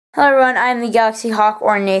Hello everyone, I am the Galaxy Hawk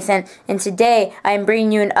or Nathan, and today I am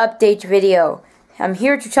bringing you an update video. I'm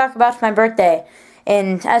here to talk about my birthday,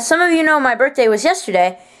 and as some of you know, my birthday was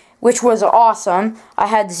yesterday, which was awesome. I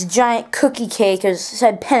had this giant cookie cake, it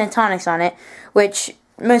said Pentatonics on it, which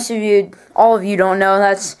most of you, all of you don't know,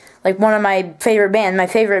 that's like one of my favorite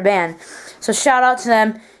band, So shout out to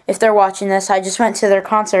them if they're watching this. I just went to their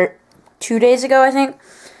concert 2 days ago, I think,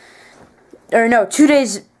 or no, 2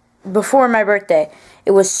 days before my birthday.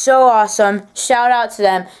 It was so awesome. Shout out to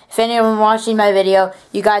them. If anyone watching my video,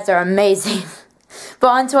 you guys are amazing. But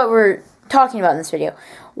on to what we're talking about in this video.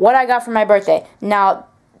 What I got for my birthday. Now,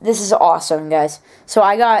 this is awesome, guys. So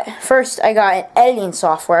first I got an editing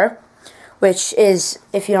software, which is,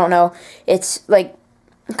 if you don't know, it's like,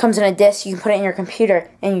 it comes in a disc, you can put it in your computer,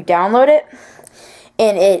 and you download it.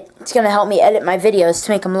 And it's going to help me edit my videos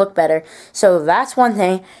to make them look better. So that's one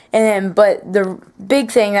thing. And then, but the big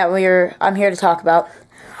thing that I'm here to talk about,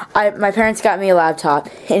 my parents got me a laptop,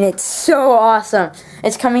 and it's so awesome.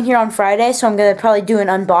 It's coming here on Friday, so I'm going to probably do an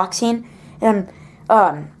unboxing, and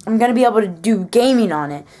I'm going to be able to do gaming on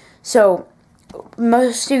it. So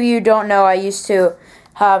most of you don't know, I used to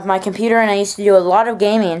have my computer, and I used to do a lot of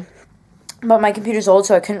gaming, but my computer's old,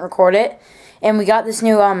 so I couldn't record it. And we got this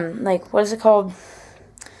new, like, what is it called?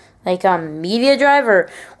 Like, media drive, or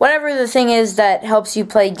whatever the thing is that helps you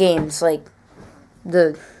play games, like,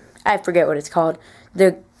 I forget what it's called,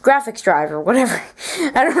 the graphics drive, or whatever,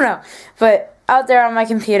 I don't know, but out there on my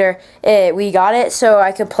computer, we got it so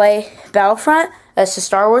I could play Battlefront, that's a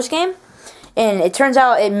Star Wars game, and it turns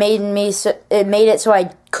out it made it so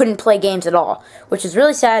I couldn't play games at all, which is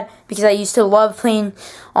really sad, because I used to love playing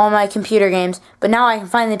all my computer games, but now I can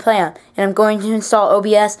finally play them, and I'm going to install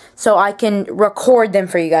OBS so I can record them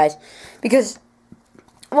for you guys, because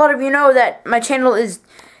a lot of you know that my channel is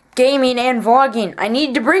gaming and vlogging. I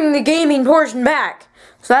need to bring the gaming portion back,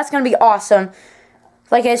 so that's going to be awesome.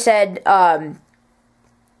 Like I said,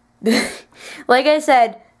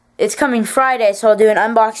 it's coming Friday, so I'll do an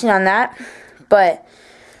unboxing on that, but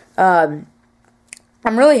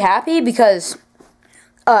I'm really happy because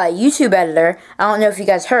YouTube Editor, I don't know if you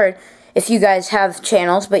guys heard, if you guys have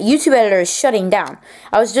channels, but YouTube Editor is shutting down.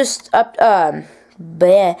 I was just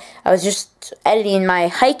editing my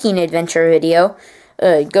hiking adventure video.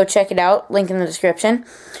 Go check it out, link in the description.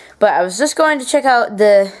 But I was just going to check out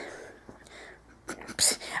I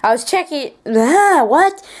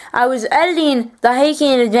was editing the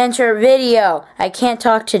hiking adventure video. I can't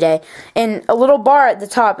talk today. And a little bar at the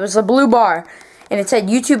top, it was a blue bar, and it said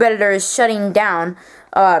YouTube Editor is shutting down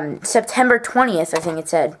September 20th, I think it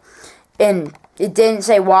said. And it didn't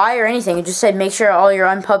say why or anything. It just said make sure all your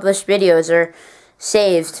unpublished videos are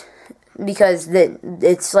saved, because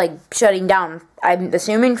it's like shutting down. I'm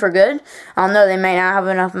assuming for good. I don't know, they might not have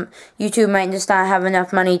enough, YouTube might just not have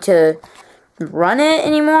enough money to run it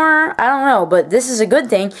anymore. I don't know, but this is a good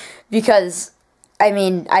thing, because I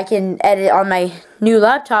mean, I can edit on my new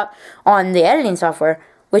laptop on the editing software,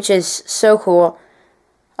 which is so cool.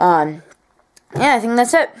 Yeah, I think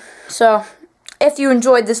that's it. So if you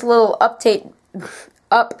enjoyed this little update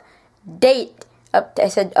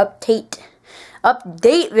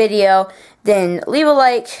video, then leave a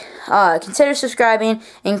like, consider subscribing,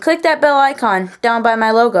 and click that bell icon down by my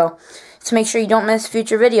logo to make sure you don't miss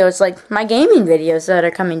future videos, like my gaming videos that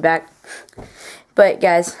are coming back. But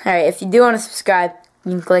guys, alright, if you do want to subscribe,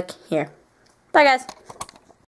 you can click here. Bye guys.